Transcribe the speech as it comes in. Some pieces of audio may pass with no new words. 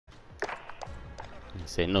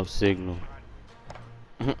Say no signal.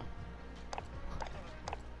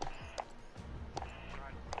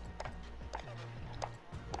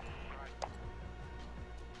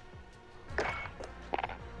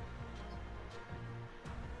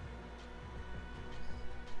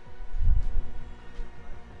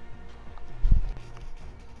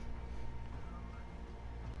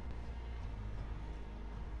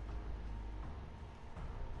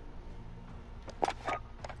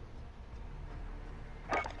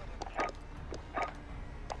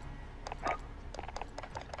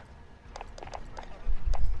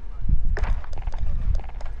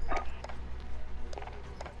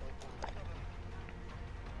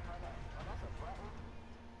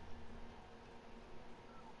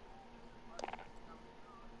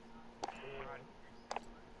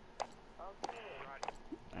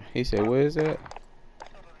 He said, "Where is that?"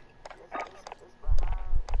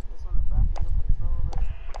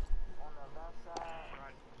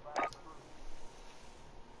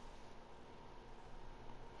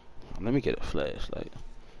 Let me get a flashlight.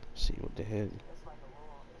 See what the hell.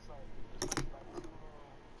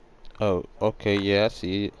 Oh, okay, yeah, I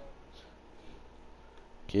see it.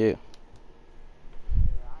 Yeah.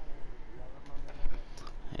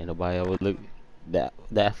 Ain't nobody ever look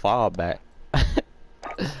that far back.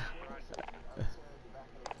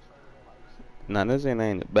 Nah, this ain't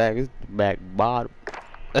the back. It's the back bottom.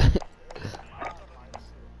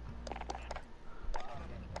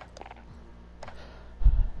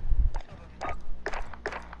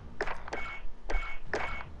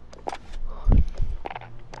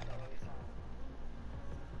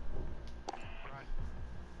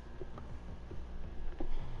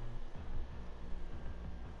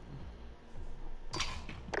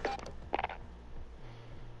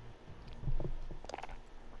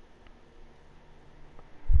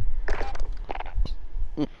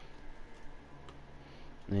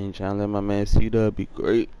 I ain't trying to let my man see that. Be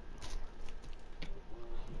great.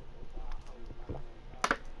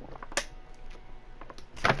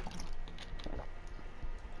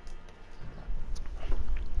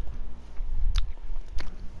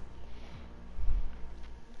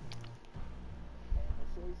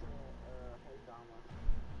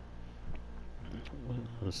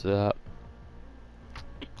 What's up?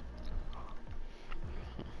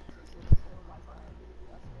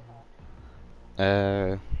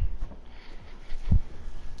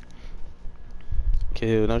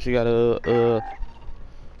 Kid, don't you got a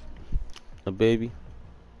baby?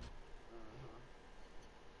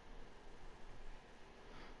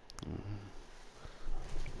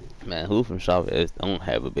 Man, who from Chavez don't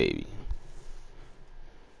have a baby?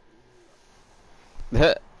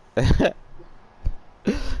 Said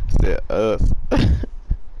us.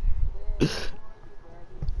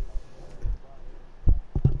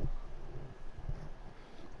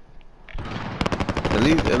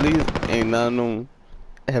 At least ain't none of them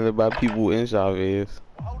have it by people in Chavez.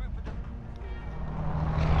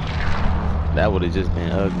 That would have just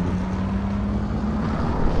been ugly.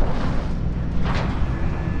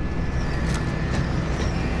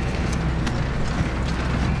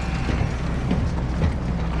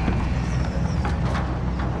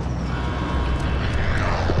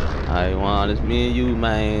 I want it's me and you,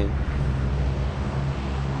 man.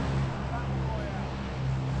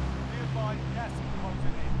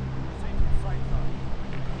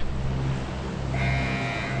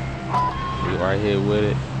 We right here with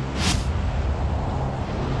it.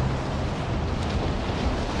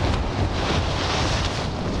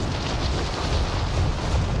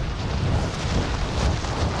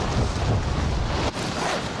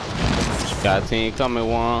 Got a team coming,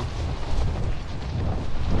 Juan.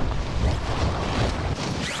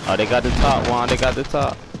 Oh, they got the top, Juan. They got the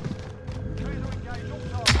top.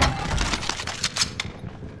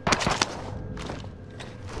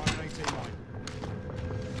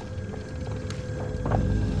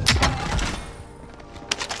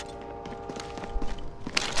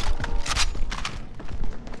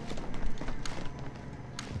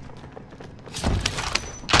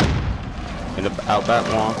 In the out back,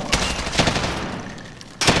 Juan.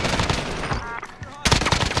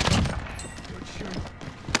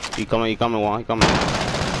 He coming, Juan. He coming.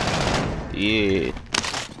 Yeah.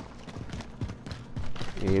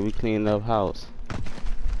 Yeah, we cleaned up house.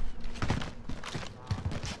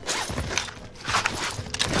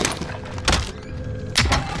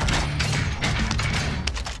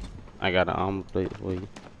 I got an armor plate for you.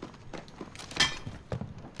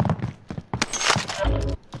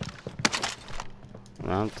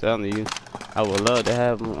 I'm telling you, I would love to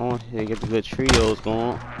have them on here, get the good trios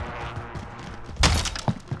going.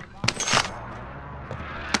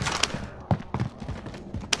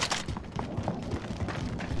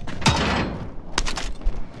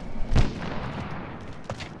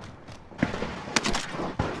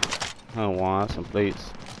 I want some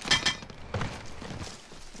plates.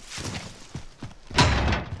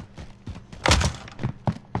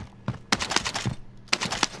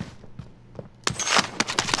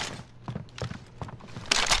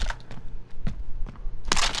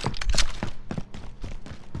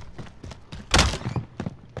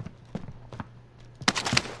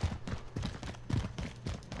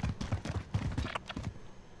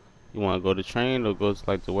 You want to go to train or go to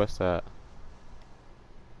like the west side?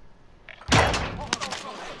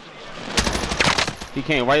 He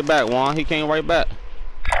came right back, Juan. He came right back.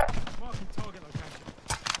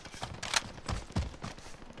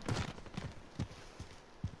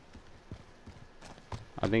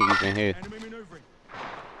 I think he's in here.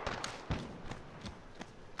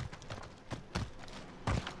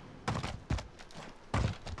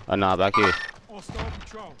 Oh, nah, back here.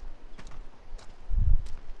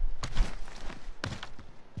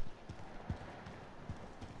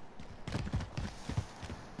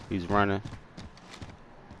 He's running.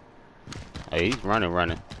 Hey, he's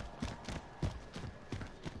running.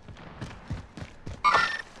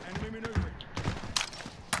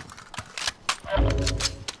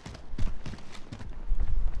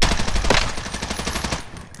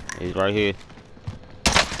 He's right here.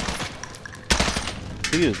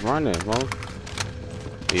 He is running, bro.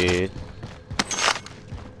 Yeah.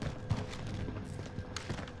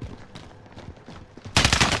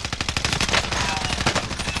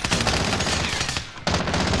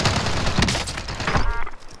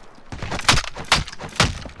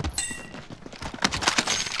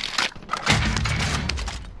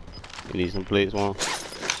 You need some plates, Juan.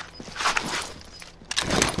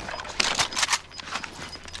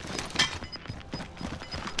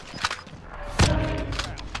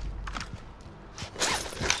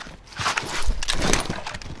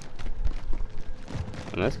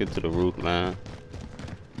 Let's get to the roof, man.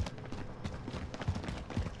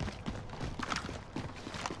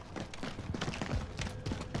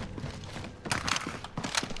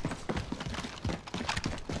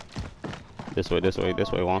 This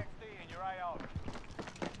way, Juan.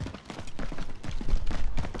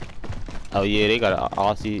 Oh yeah, they got an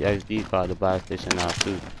RC car at the buy station now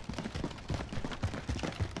too.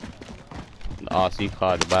 The RC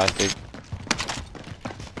car at the buy station.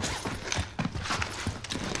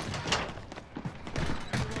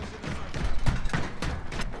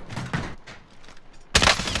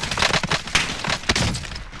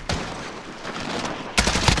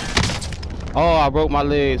 Oh, I broke my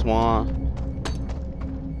legs, Juan.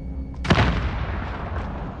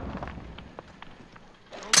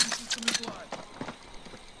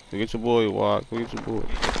 Go get your boy, Walk. Go get your boy.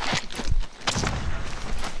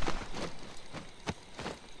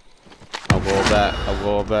 I'm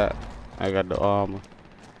going back. I got the armor.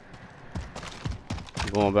 I'm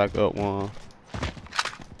going back up, Juan.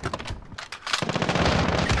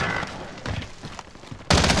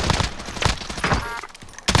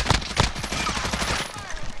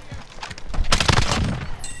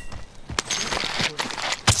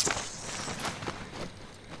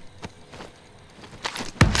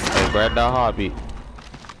 Grab that heartbeat.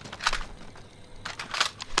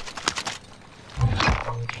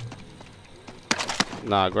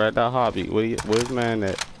 Nah, grab that heartbeat. Where's man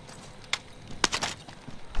at?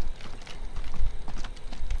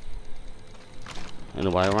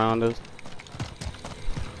 Anybody around us?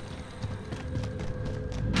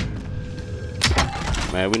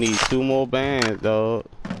 Man, we need 2 more bands, dog.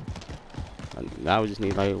 Now we just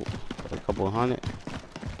need like a couple hundred.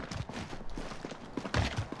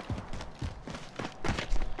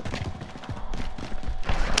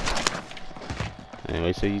 And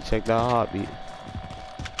make sure you check that heartbeat.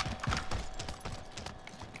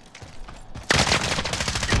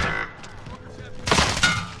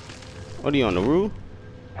 What are you on the roof?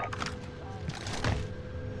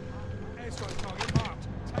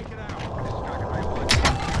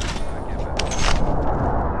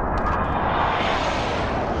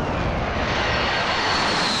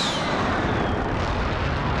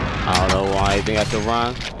 I don't know why you think I should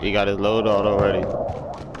run. He got his load out already.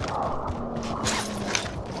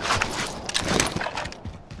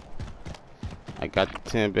 I got the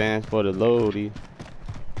 10 bands for the loadie.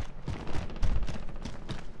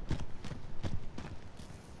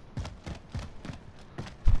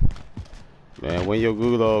 Man, when your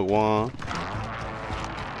gulag won.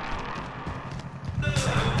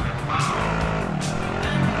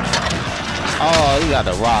 Oh, he got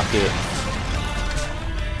a rocket.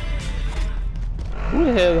 Who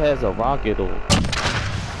the hell has a rocket on?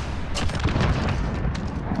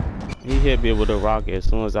 He hit me with a rocket as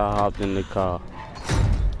soon as I hopped in the car.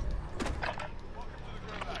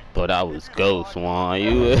 thought I was Ghost One.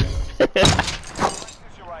 You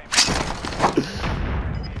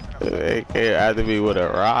they came after me with a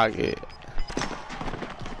rocket.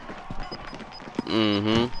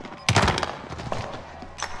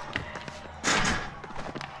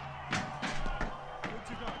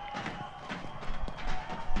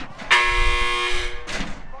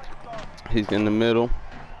 He's in the middle.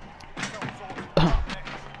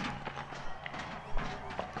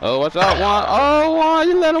 Oh, watch out, Juan. Oh, Juan,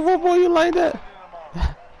 you let him whoop on you like that?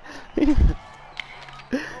 You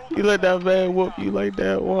let that man whoop you like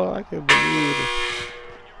that, Juan? I can't believe it.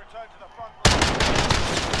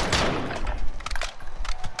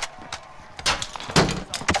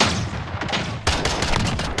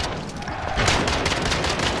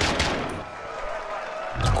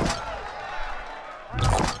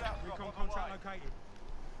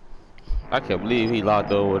 I can't believe he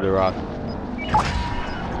locked over the rocket.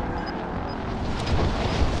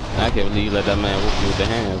 I can't believe you let that man whoop you with the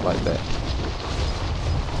hands like that.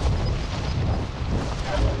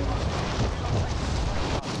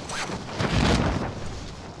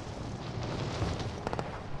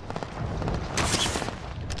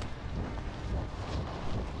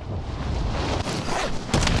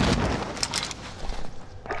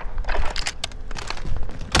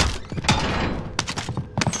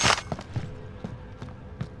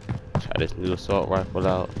 Try this new assault rifle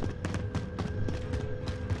out.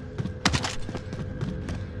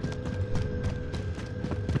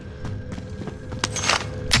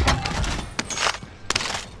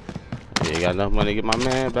 Yeah, got enough money to get my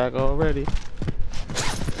man back already.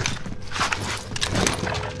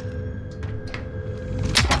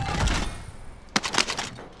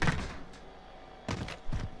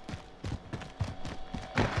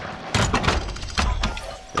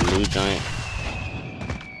 The new giant.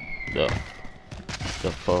 The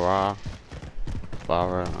Farah, I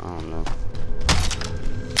don't know.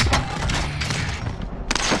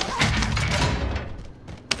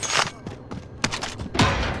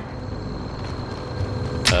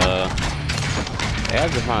 I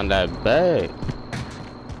had to find that bag.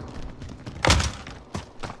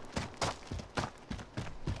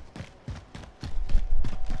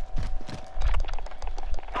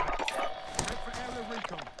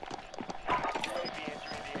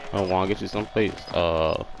 I want to get you some plates.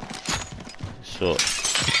 Sure.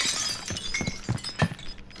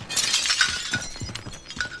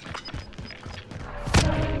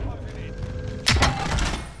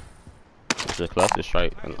 It's a cluster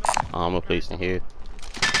strike and armor place in here.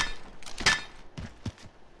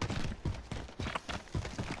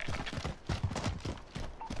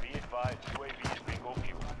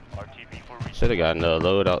 Should have got another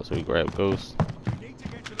loadout so we grab Ghost.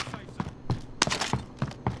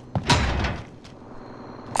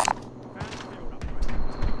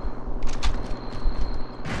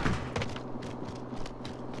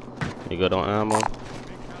 You good on ammo?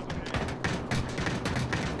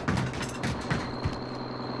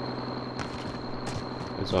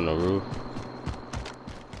 It's on the roof.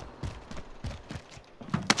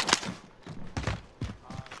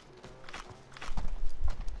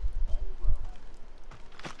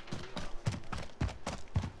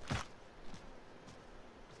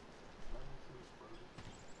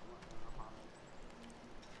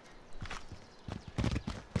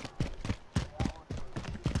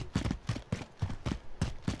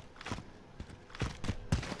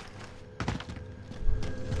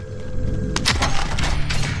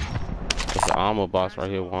 Armor box right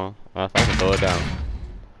here, Juan. If I can throw it down.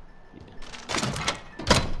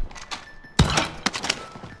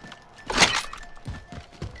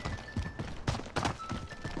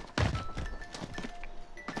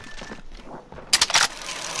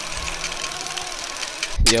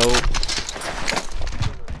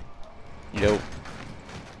 Yo.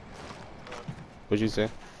 What'd you say?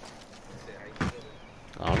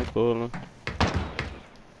 I'm coolin'.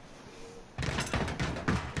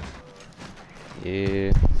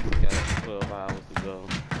 Yeah, got 12 hours to go.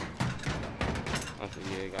 I said,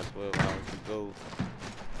 yeah, got 12 hours to go.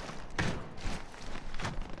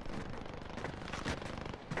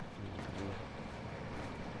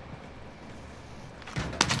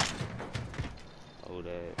 Oh,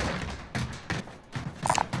 that.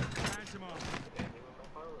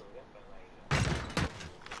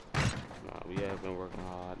 Nah, we have been working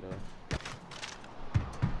hard though.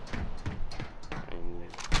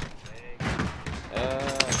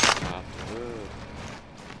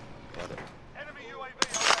 Enemy UAV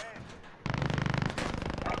overhead.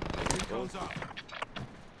 Goes up.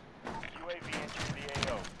 UAV entering the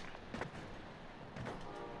AO.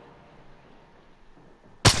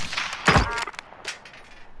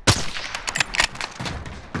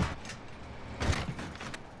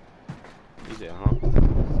 You said, huh?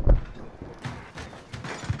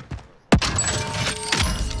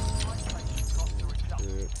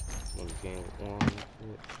 When the game was on and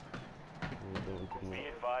shit. Be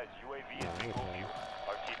advised, UAV is bingo fuel.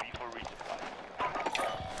 RTB for resupply.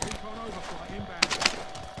 Recon overflight inbound.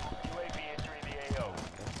 UAV entering the AO.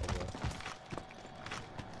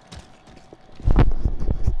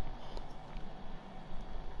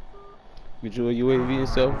 Get you a UAV and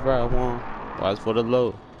self-drive one. Watch for the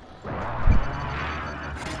load.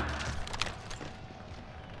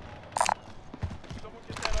 Someone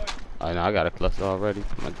get that over. I know I got a cluster already.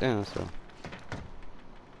 My damn so.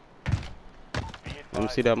 Let me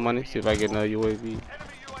see that money. See if I get another UAV. Enemy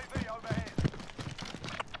UAV overhead.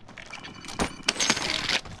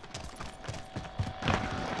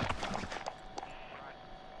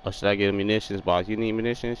 Or should I get munitions, boss? You need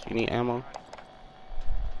munitions? You need ammo?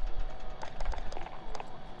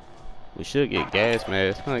 We should get gas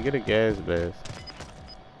masks. Huh, get a gas mask.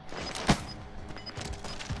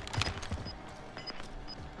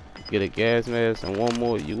 Get a gas mask and one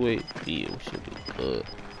more UAV. We should be good.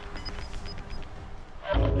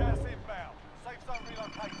 Gas inbound. Safe zone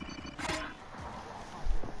relocated.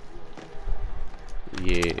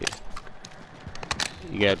 Yeah.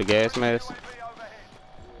 You got the gas mask? UAV overhead.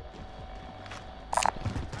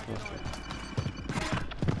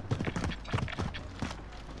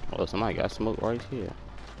 Oh, somebody got smoke right here.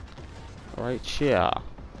 Right here.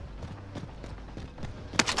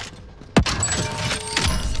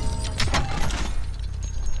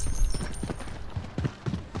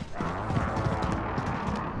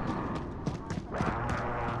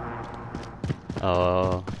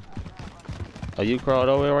 Oh, you crawled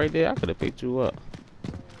over right there? I could have picked you up.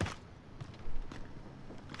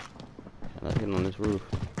 Let's get on this roof.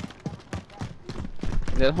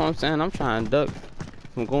 That's what I'm saying. I'm trying to duck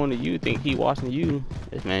from going to you. Think he watching you?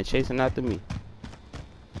 This man chasing after me.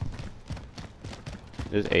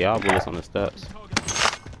 There's AR bullets on the steps.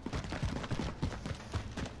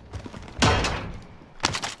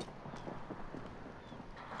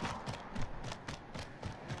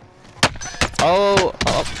 Oh,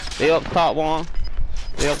 they up top, one.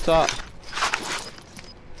 They up top.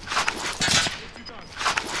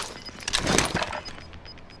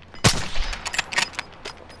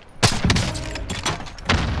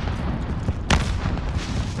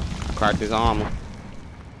 Cracked his armor.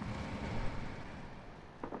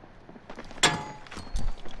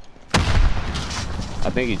 I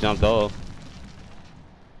think he jumped off.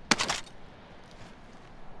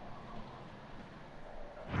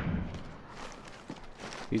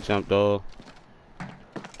 He jumped off. Come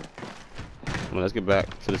on, let's get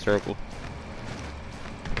back to the circle.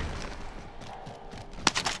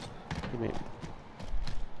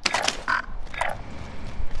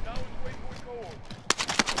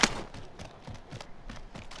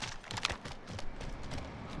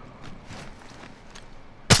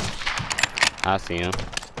 I see him.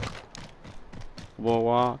 Come on,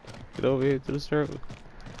 Wild. Get over here to the circle.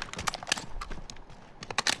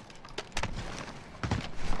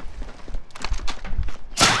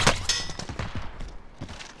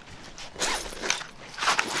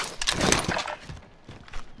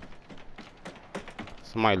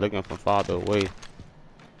 Somebody looking from farther away.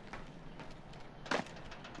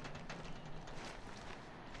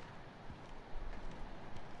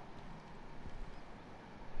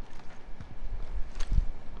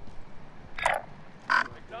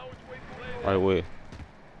 Right away.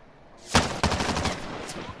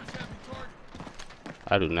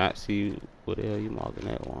 I do not see what the hell you marking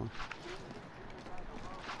that one.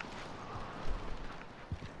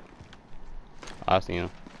 I see him.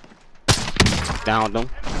 Downed him.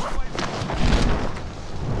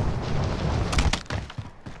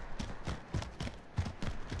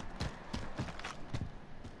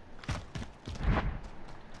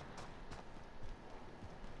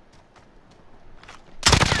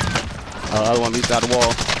 Other one beside the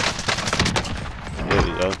wall. There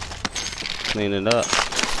we go. Clean it up.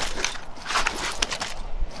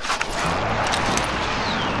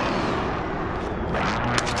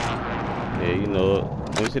 Yeah, you know it.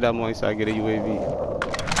 Let me see that one side get a UAV.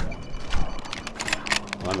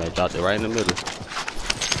 Oh, I may have dropped it right in the middle.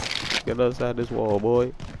 Get outside this wall, boy.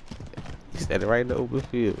 You standing right in the open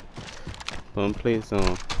field. Put him plates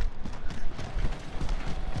on.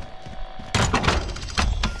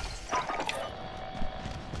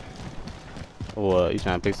 What? You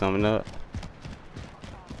trying to pick something up?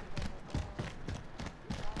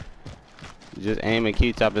 Just aim and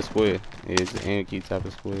keep top of square. Yeah, just aim and keep top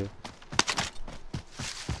of square.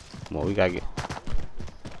 Come on, we gotta get.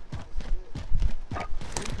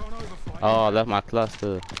 Oh, I left my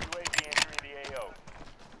cluster. UAV entering the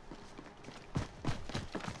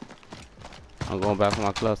I'm going back for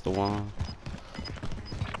my cluster one.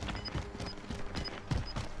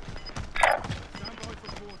 Stand by for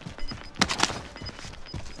quarter.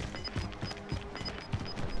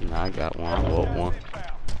 Nah, I got one. I bought one.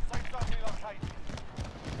 Inbound. Safe zone relocated.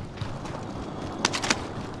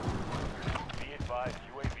 Be advised,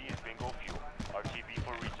 UAV is bingo fuel. RTB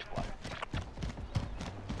for resupply.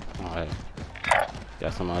 Alright.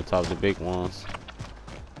 Got some on top of the big ones.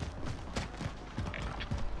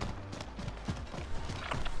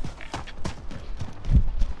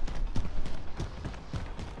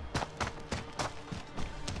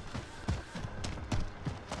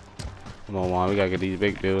 Come on, Juan. We gotta get these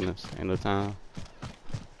big buildings. Ain't no time.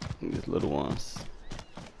 These little ones.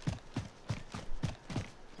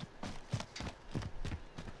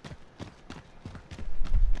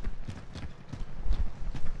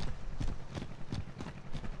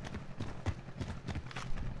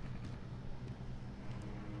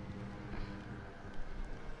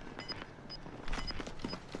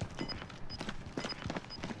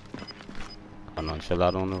 Oh no, chill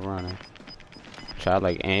out on the running. Try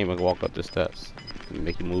like aim and walk up the steps.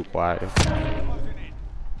 Make you move quieter. Closing in.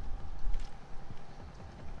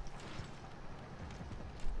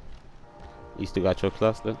 You still got your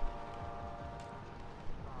cluster?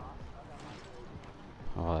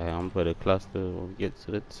 Alright, I'm gonna put a cluster when we get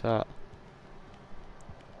to the top.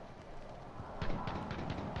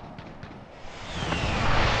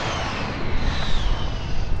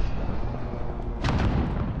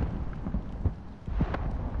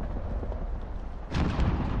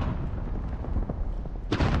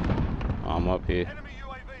 I'm up here. Enemy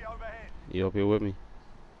UAV overhead. You up here with me?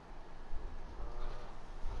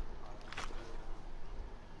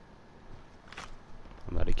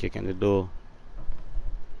 I'm about to kick in the door.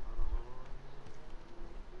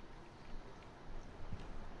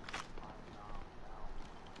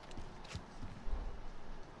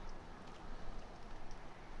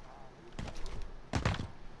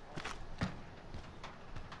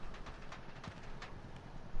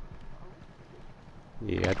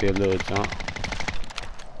 Yeah, I did a little jump.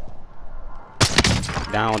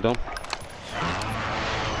 Downed him.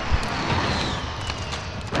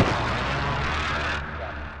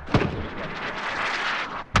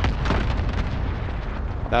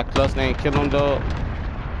 That cluster ain't kill him, dog.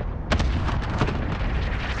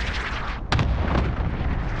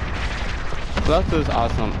 Clusters are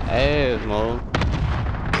some ass, mo.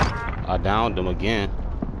 I downed him again.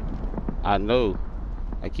 I know.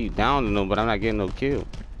 I keep downing them, but I'm not getting no kill.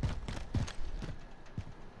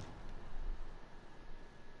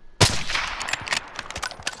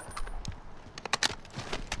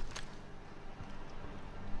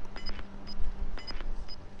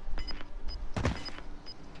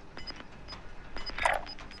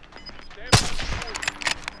 Gas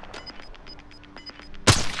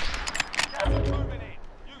is moving in.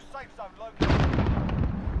 New safe zone located.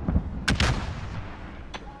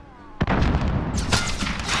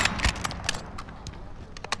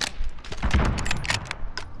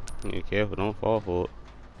 Be careful, don't fall for it.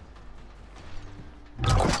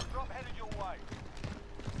 Drop headed your way.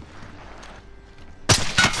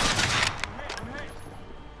 I'm hit.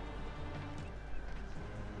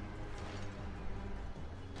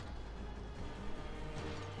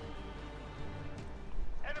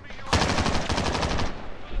 Enemy UAV.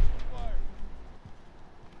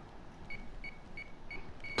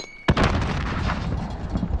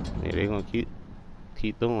 Yeah, they gonna keep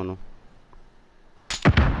throwing them.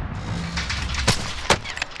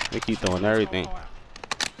 They keep throwing everything.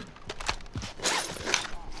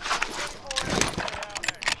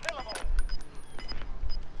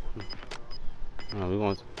 No,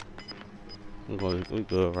 we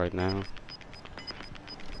good right now.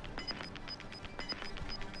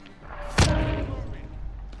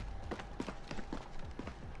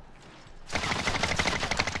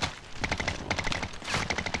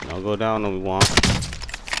 Don't go down on me, Juan.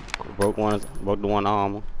 Broke the one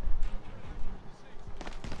armor.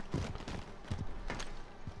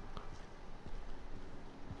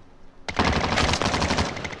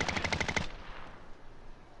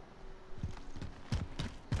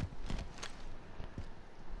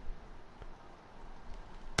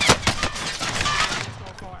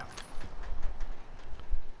 Stop fire.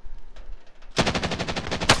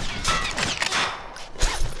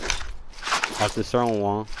 That's the throne,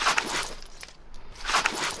 Juan.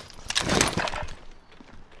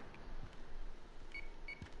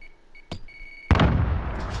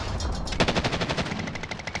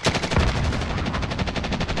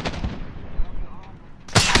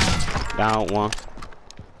 Down one.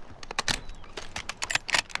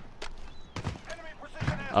 Enemy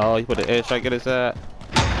precision Oh, he put the airstrike at his side.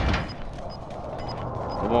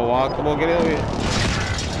 Come on, Juan. Come on, get over here.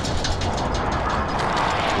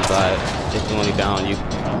 He's like, it's only down you.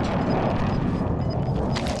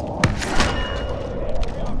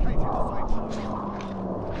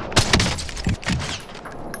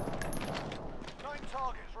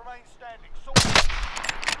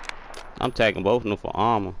 I'm tagging both of them for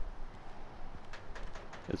armor.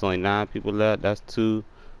 There's only 9 people left. That's 2.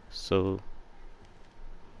 So,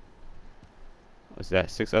 what's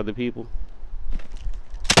that? 6 other people?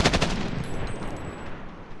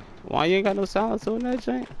 Why you ain't got no silencer on that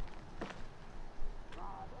jank?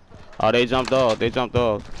 Oh, they jumped off. They jumped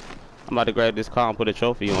off. I'm about to grab this car and put a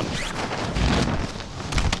trophy on it.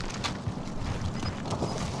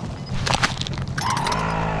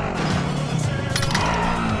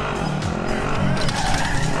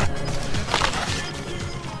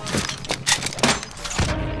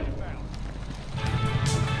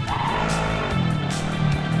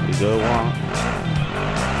 Good one.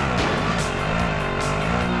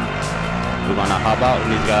 We're gonna hop out in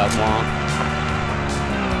these guys, one.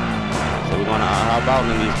 So we're gonna hop out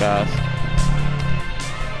in these guys.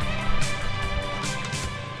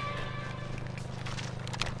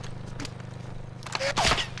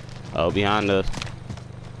 Oh, behind us.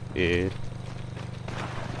 Yeah.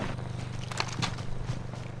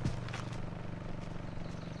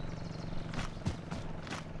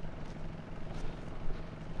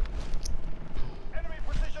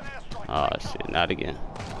 Oh shit, not again.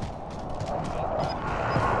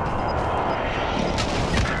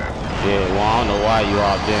 Yeah, well, I don't know why you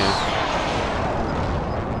out there.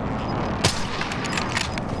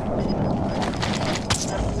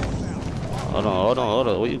 Hold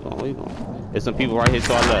on. Where you going? There's some people right here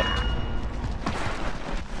to our left.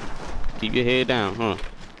 Keep your head down, huh?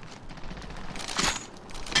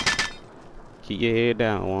 Keep your head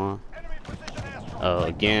down, Juan. Oh,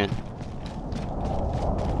 again.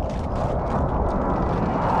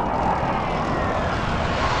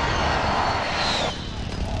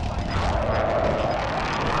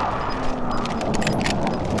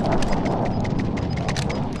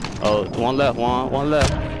 Oh, one left, one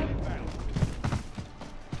left.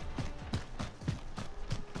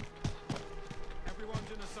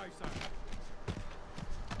 Everyone's in a safe zone.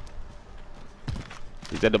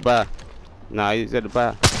 He's at the bar. Nah, he's at the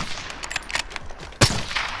bar.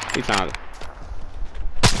 He's trying to.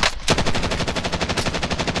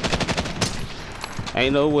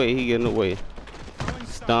 Ain't no way he getting away.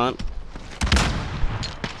 Stunt.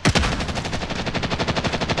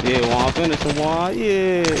 Yeah, Juan, finish him, Juan.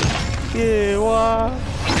 Yeah, Juan.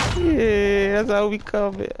 Yeah, that's how we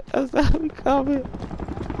coming. That's how we coming.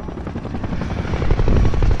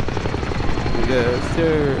 Yes,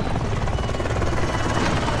 sir.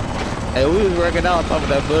 Hey, we was working out on top of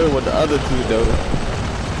that bird with the other 2, though.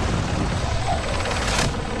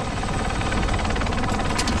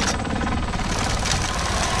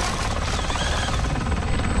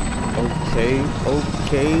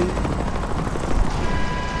 Okay.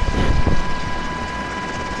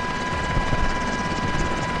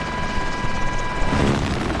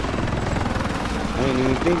 I didn't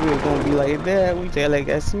even think it was gonna be like that. We just like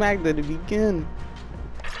got smacked at the beginning.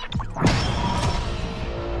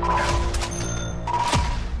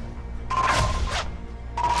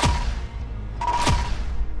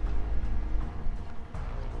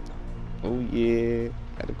 Oh yeah,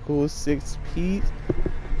 got a cool 6 piece.